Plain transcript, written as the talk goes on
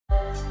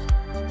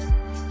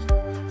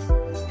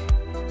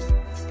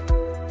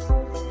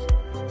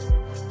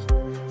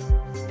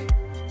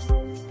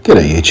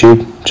G'day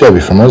YouTube,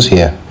 Joby from Oz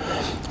here.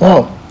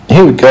 Well,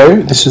 here we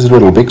go. This is a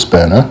little Bix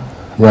burner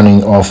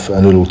running off a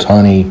little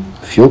tiny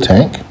fuel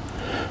tank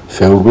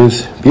filled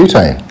with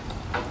butane.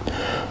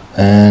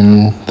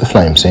 And the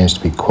flame seems to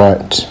be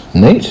quite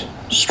neat,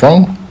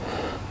 strong.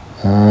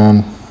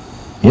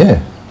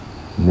 Yeah,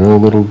 real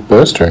little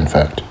burster in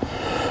fact.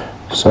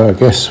 So I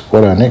guess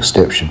what our next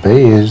step should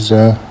be is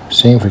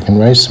seeing if we can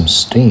raise some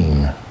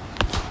steam.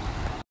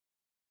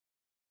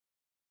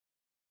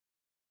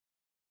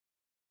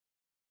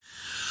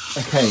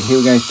 Okay, here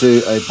we're going to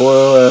do a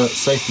boiler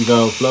safety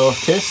valve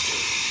blow-off test.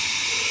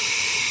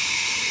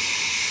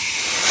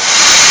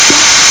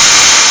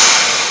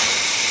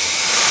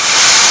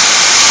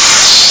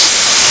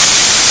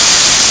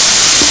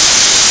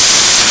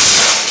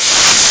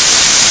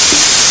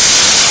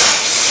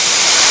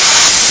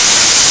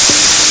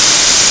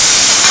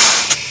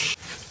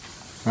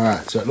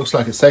 Alright, so it looks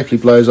like it safely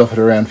blows off at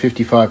around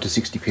 55 to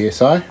 60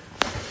 psi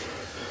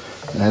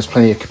and has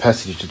plenty of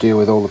capacity to deal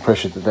with all the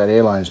pressure that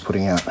airline is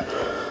putting out.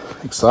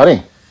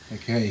 Exciting.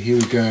 Okay, here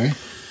we go.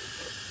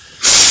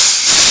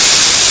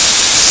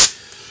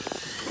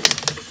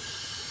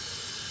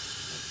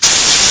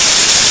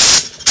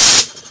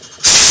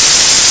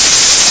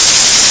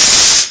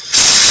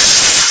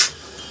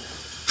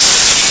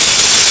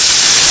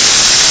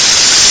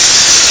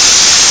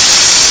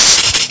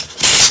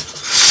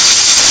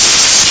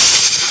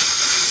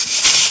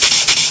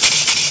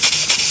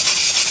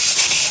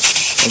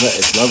 Oh, that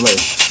is lovely.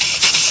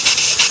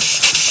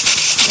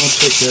 I'll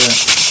check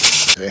that.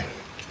 Okay.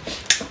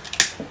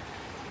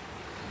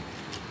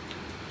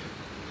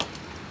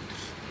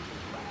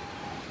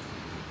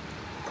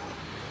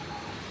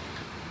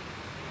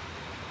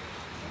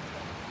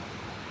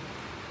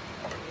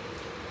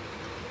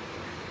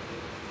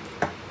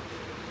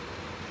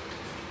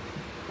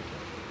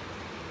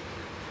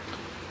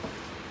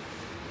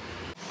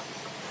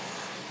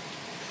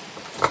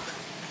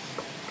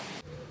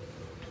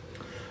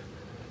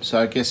 So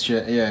I guess,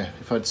 yeah,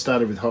 if I'd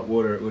started with hot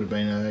water, it would have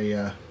been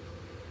a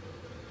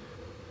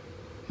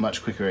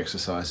much quicker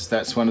exercise.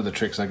 That's one of the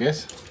tricks, I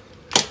guess.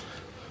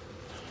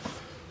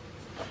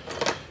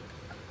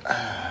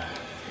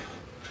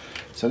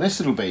 So this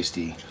little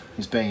beastie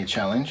is being a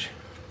challenge.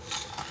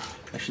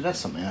 Actually, that's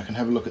something. I can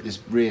have a look at this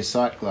rear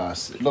sight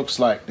glass. It looks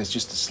like there's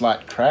just a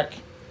slight crack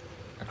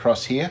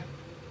across here.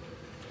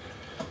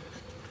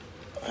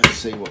 Let's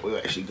see what we've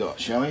actually got,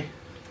 shall we?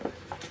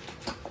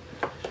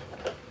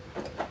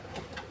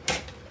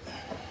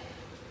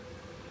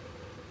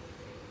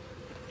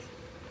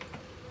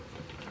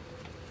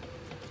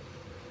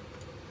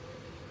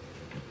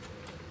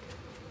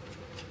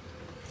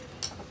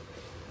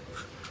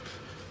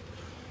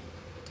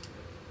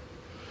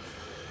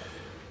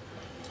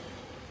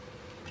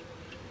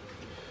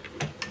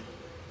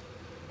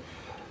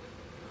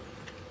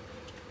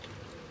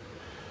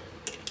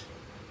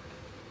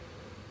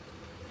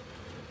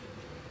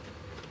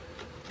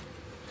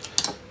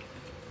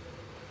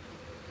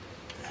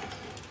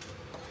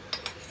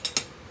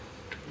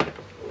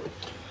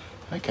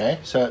 Okay,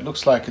 so it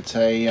looks like it's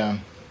a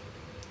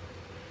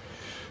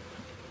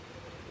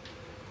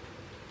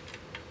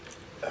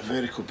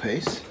vertical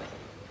piece.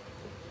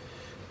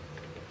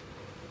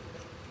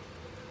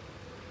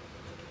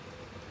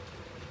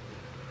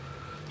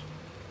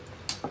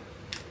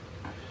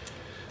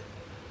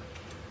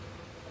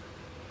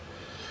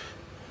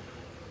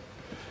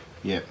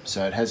 Yep,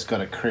 so it has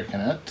got a crick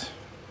in it.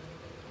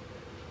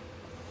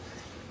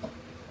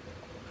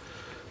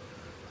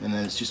 And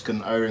then it's just got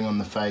an O-ring on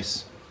the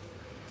face.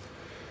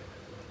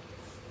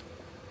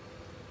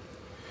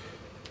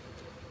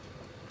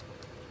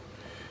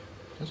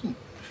 Doesn't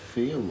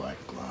feel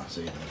like glass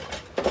either.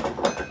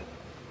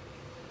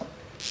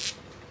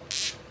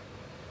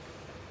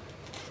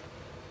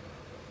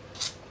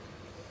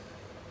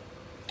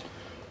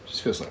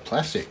 Just feels like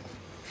plastic.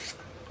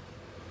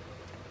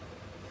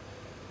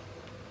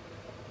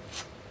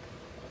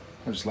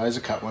 I'll just laser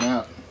cut one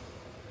out.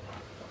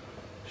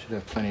 Should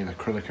have plenty of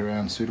acrylic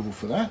around suitable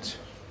for that.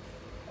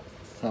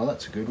 Oh,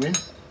 that's a good win.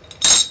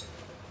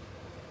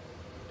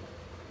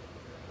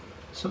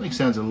 Something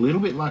sounds a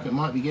little bit like it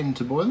might be getting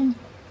to boiling.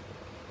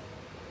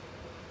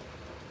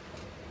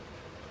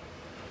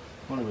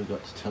 What have we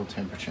got to tell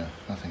temperature?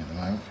 Nothing at the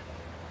moment.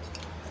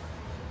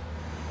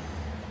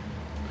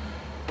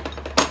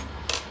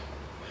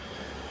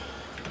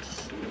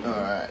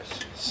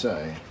 Alright,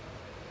 so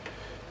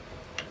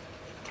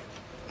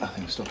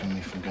nothing's stopping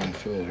me from going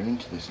further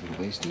into this little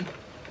beastie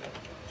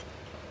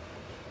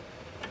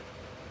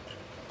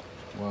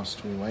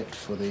whilst we wait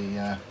for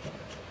the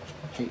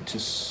heat to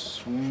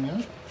swing up.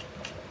 You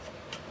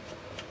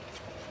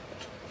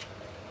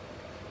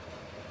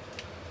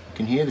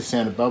can hear the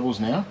sound of bubbles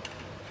now.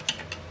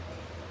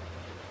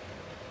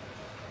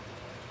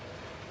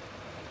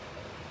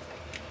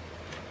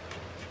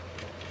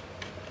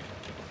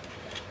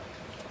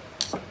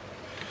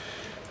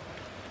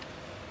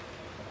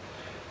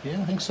 Yeah,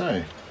 I think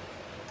so.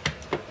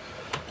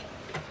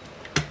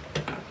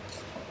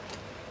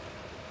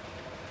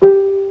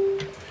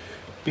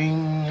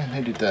 Bing,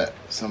 Who did that?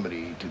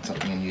 Somebody did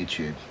something on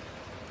YouTube.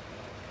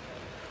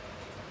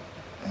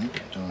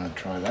 Don't want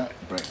to try that.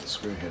 Break the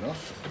screw head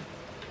off.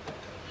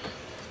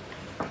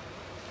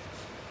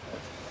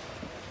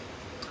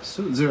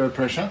 Still at zero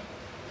pressure.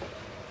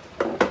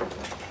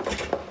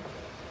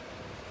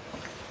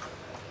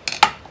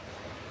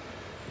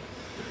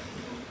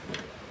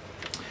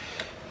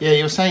 Yeah,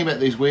 you were saying about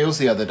these wheels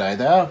the other day.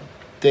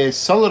 They're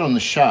solid on the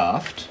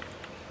shaft.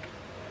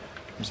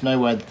 There's no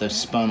way that they've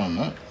spun on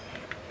it.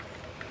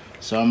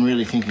 So I'm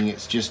really thinking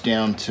it's just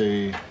down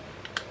to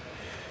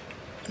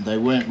they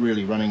weren't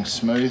really running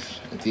smooth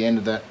at the end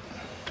of that.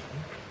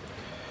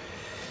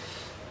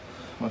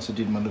 Once I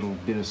did my little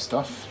bit of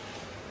stuff.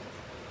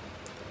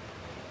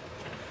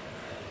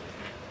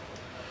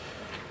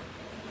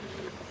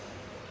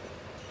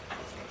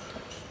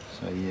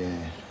 So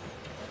yeah,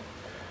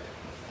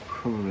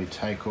 probably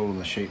take all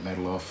the sheet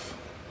metal off.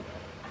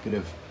 Bit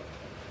of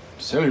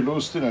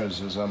cellulose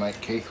thinners, as our mate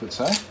Keith would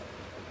say.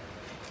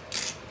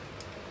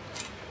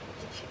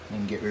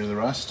 And get rid of the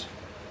rust.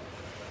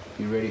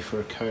 Be ready for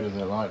a coat of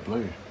the light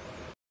blue.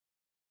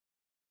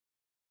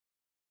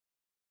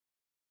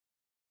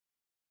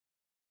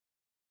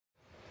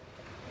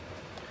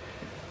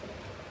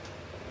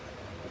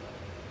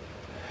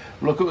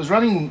 Look, it was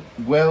running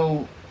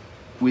well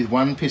with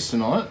one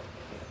piston on it.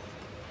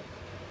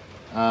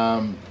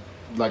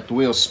 Like the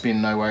wheels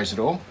spin, no worries at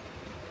all.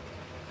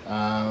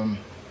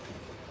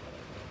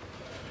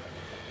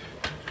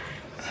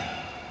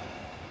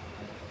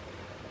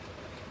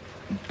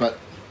 But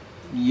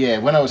yeah,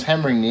 when I was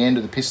hammering the end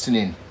of the piston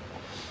in,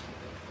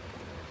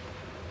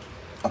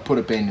 I put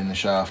a bend in the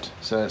shaft,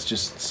 so it's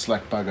just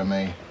slack bugger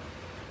me.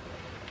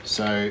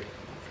 So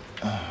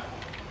it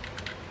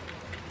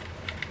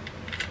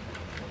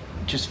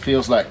just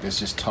feels like there's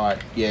just tight.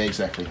 Yeah,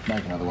 exactly.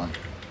 Make another one.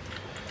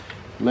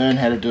 Learn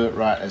how to do it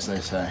right, as they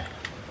say.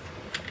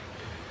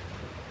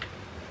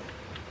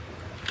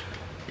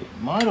 It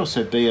might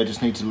also be I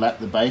just need to lap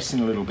the base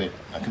in a little bit.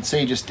 I can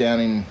see just down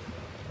in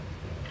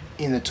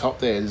the top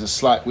there's a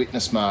slight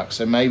witness mark,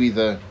 so maybe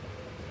I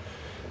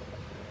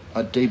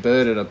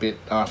deburred it a bit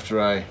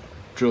after I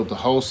drilled the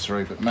holes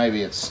through, but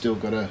maybe it's still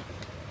got a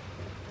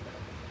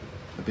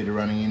bit of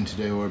running in to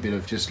do, or a bit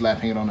of just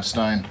lapping it on a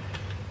stone.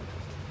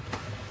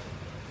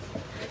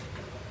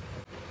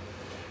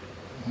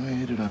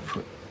 Where did I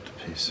put the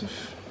piece of...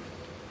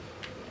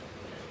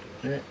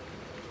 Yeah,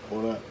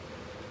 water.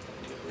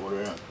 Get the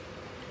water out.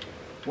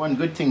 One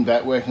good thing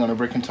about working on a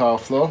brick and tile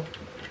floor,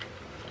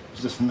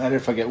 it doesn't matter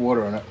if I get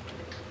water on it.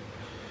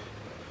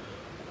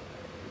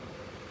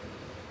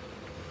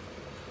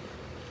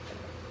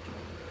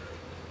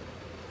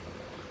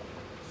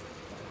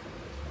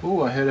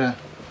 Oh, I heard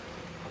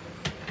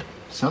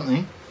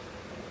something.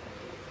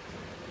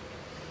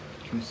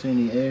 Can you see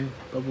any air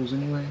bubbles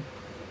anyway?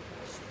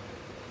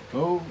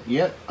 Oh,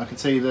 yeah, I can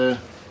see the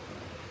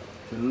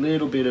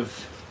little bit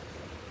of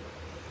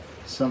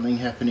something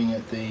happening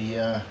at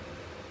the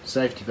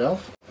safety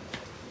valve.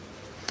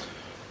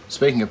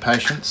 Speaking of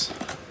patience,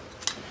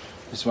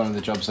 this is one of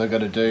the jobs I've got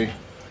to do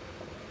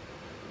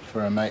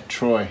for our mate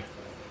Troy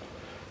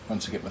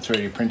once I get my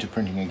 3D printer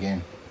printing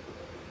again.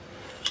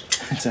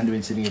 It's only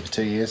been sitting here for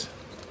 2 years.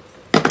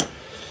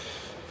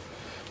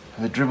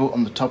 Have a dribble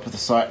on the top of the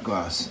sight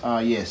glass. Ah,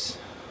 yes,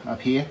 up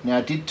here. Now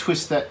I did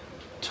twist that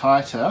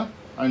tighter,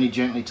 only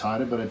gently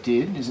tighter, but I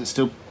did. Is it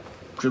still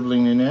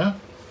dribbling there now?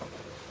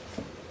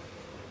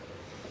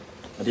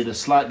 I did a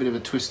slight bit of a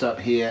twist up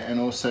here and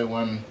also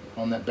one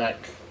on that back.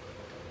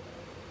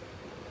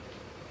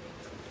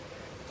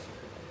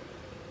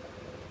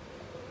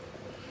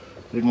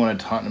 Didn't want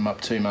to tighten them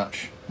up too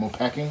much. More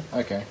packing?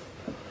 Okay.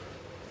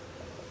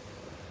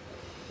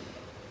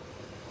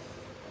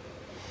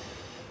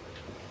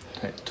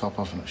 Take the top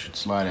off and it should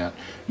slide out.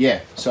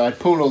 Yeah, so I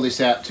pulled all this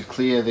out to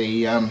clear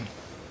the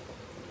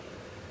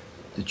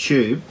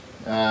tube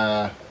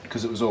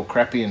because it was all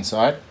crappy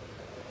inside.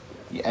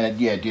 Yeah,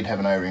 and it did have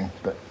an O-ring,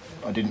 but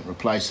I didn't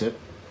replace it.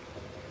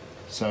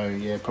 So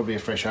yeah, probably a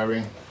fresh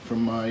O-ring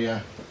from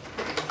my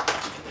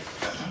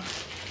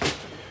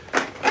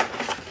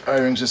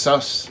O-rings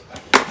assortment.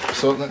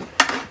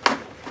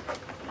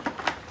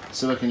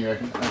 Silicon, you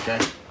reckon? Okay.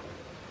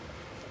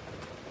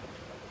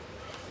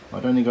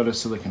 I'd only got a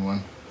silicon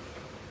one.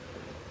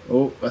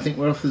 Oh, I think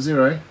we're off the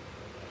zero.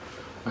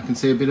 I can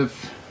see a bit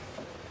of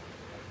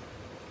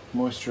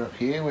moisture up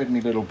here. Where'd my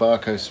little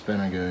Barco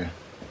spanner go?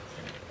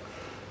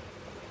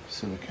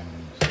 Silicon.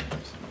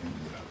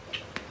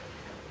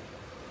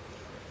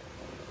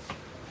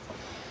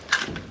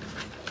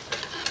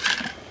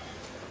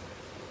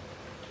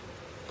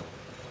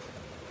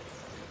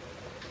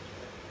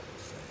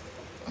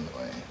 Other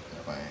way,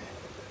 that way.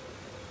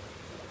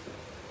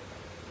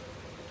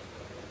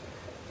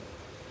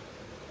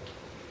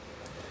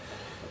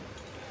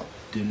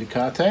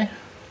 Delicate.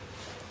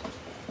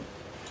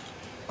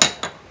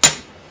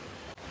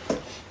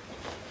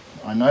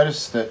 I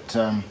noticed that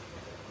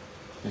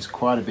there's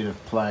quite a bit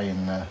of play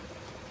in the...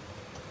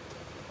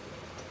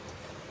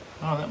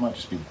 Oh, that might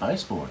just be the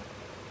baseboard.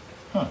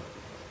 Huh.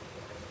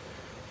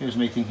 Gives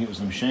me thinking it was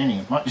the machining.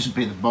 It might just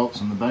be the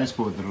bolts on the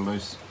baseboard that are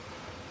loose.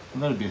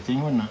 Well, that'd be a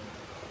thing, wouldn't it?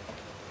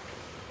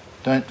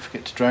 Don't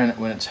forget to drain it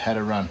when it's had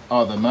a run.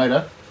 Oh, the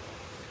motor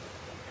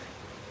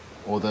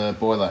or the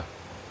boiler.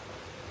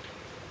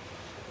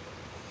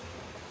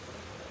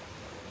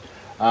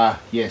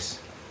 Ah, yes.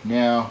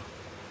 Now,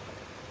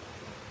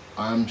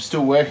 I'm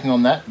still working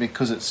on that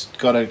because it's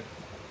got a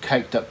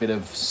caked up bit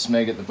of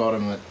smeg at the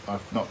bottom that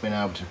I've not been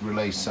able to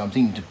release. So I'm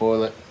thinking to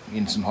boil it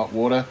in some hot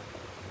water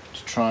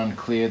to try and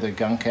clear the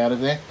gunk out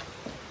of there.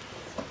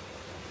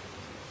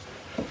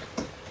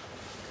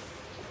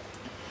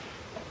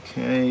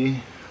 Okay,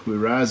 we're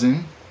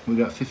rising. We've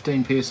got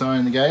 15 psi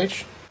in the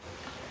gauge.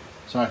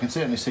 So I can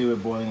certainly see where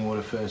boiling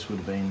water first would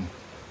have been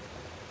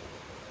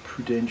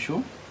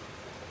prudential.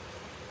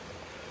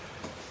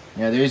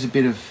 Now there is a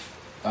bit of,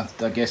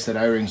 I guess that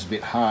O-ring's a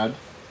bit hard,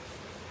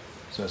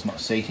 so it's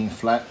not seating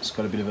flat, it's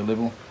got a bit of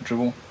a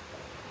dribble.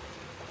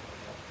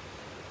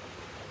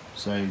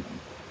 So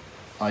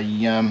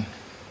I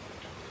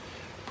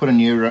put a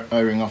new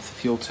O-ring off the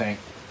fuel tank,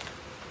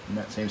 and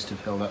that seems to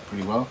have held up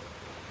pretty well.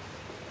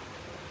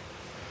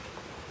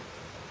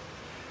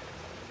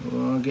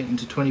 Well, getting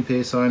to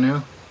 20 psi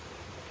now.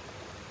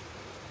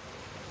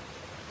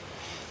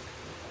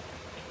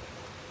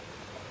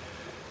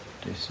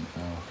 Decent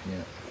valve,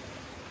 yeah.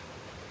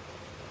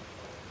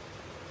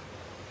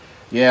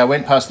 Yeah, I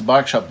went past the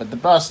bike shop, but the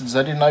bastards,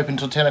 they didn't open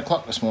until 10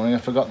 o'clock this morning.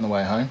 I've forgotten the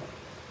way home.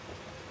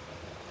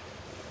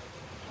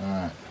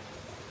 Alright.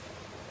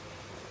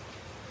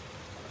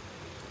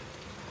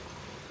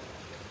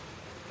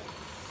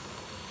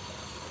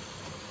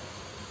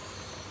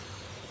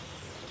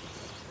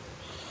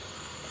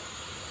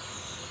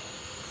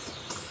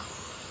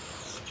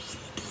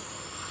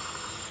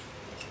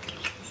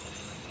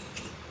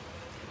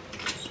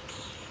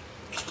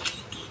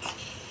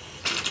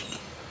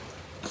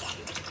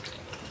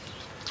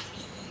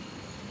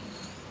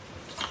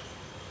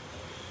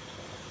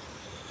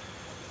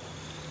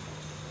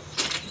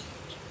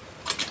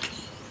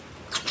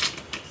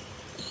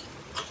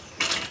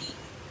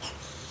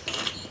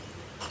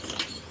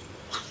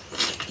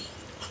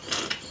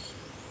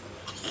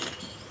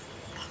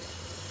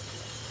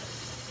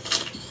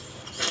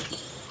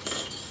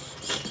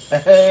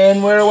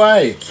 And we're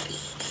away.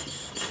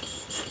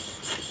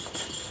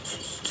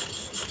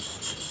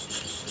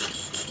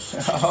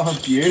 Oh,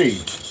 beauty.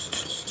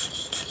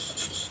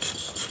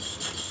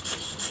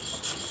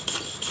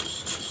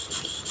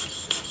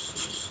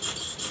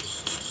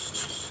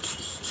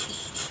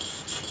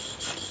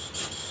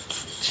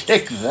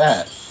 Check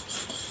that.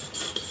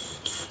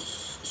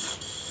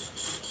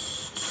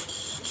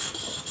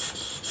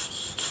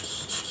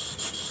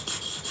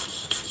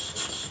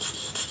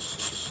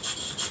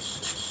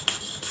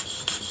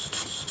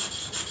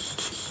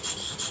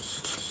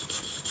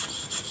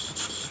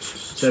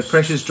 So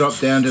pressure's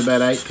dropped down to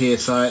about 8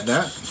 psi at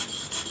that.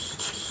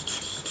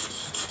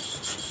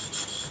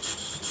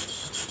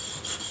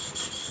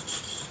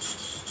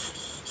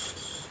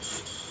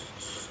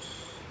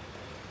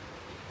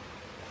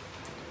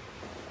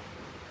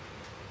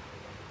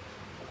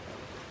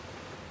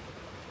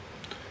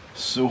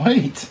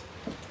 Sweet.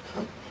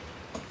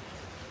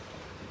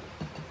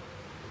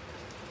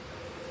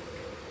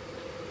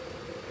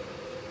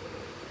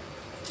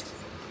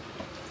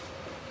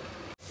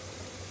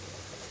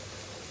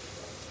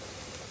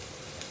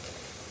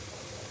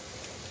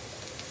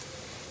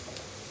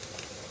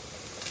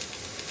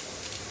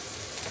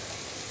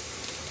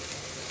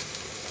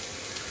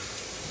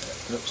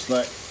 Looks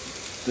like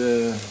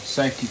the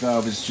safety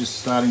valve is just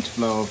starting to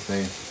blow off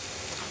there.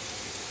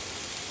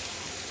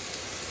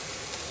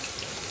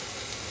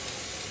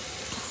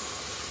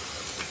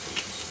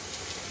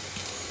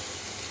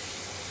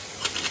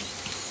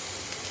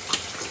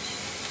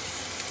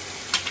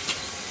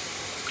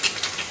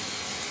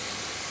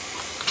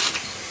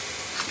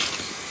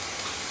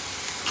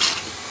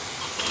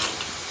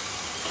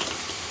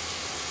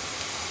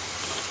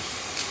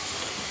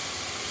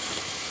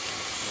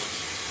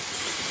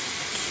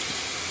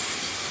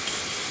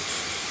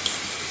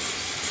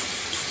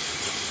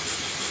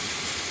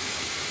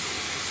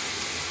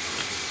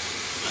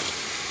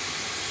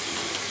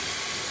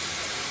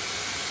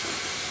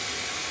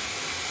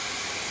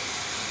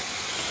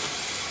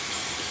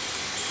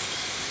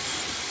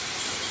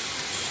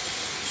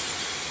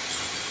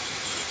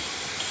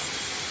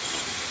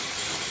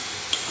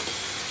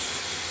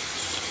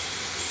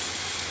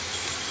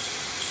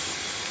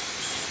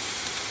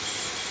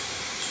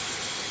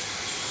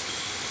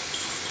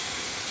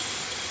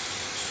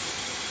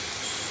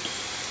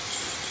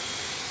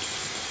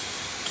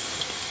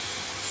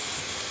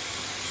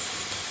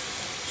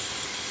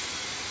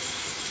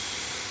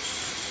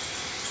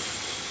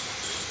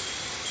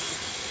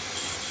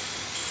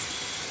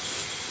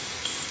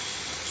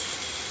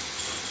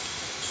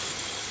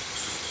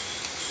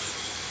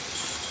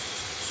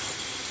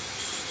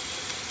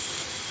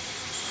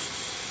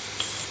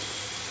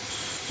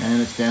 And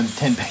it's down to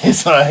 10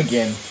 psi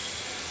again.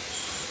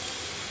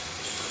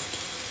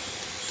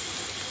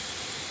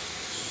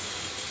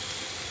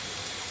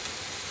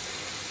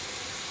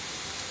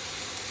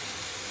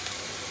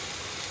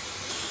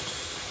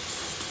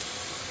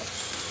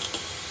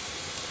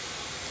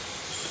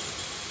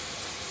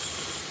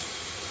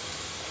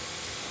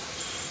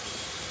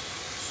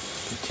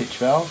 the titch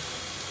valve.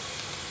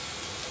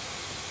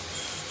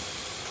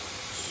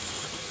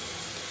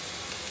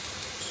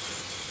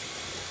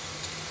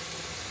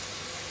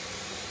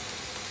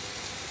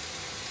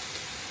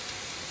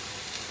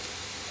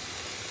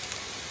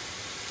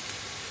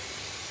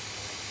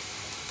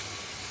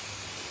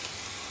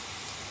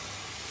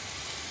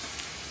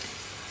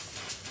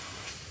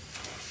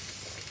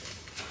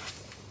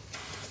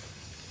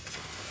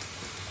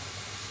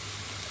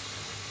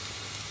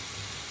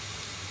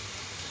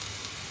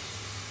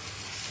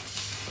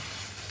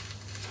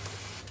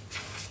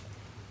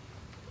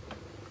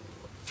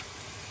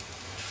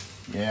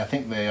 Yeah, I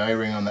think the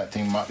O-ring on that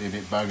thing might be a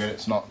bit buggered.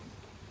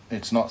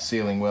 It's not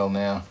sealing well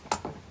now.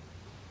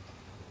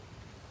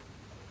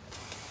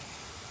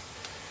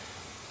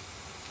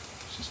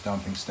 It's just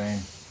dumping steam.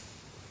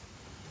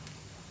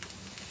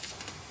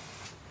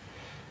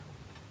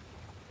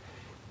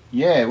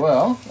 Yeah,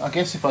 well, I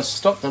guess if I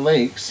stop the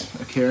leaks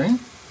occurring,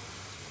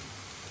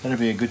 that'll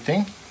be a good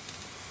thing.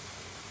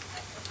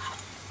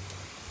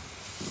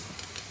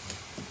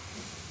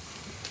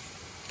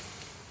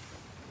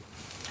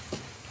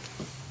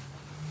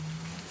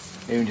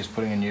 Even just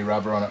putting a new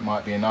rubber on it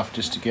might be enough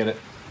just to get it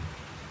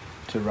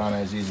to run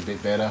as is a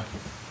bit better.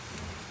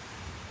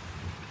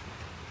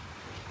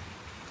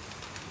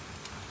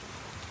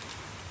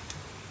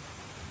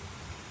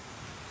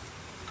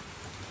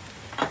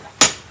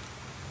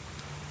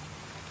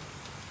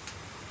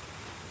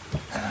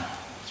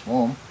 It's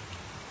warm.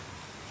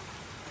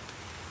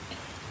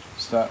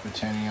 Start with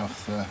turning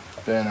off the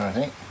burner, I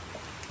think.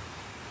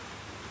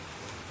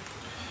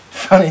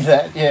 Funny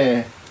that,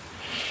 yeah.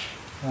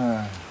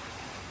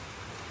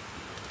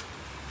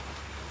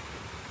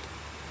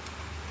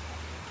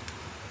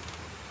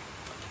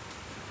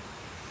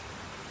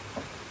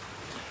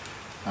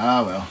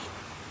 Ah well,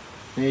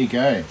 there you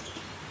go.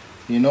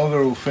 The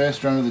inaugural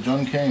first run of the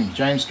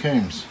James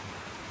Coombes.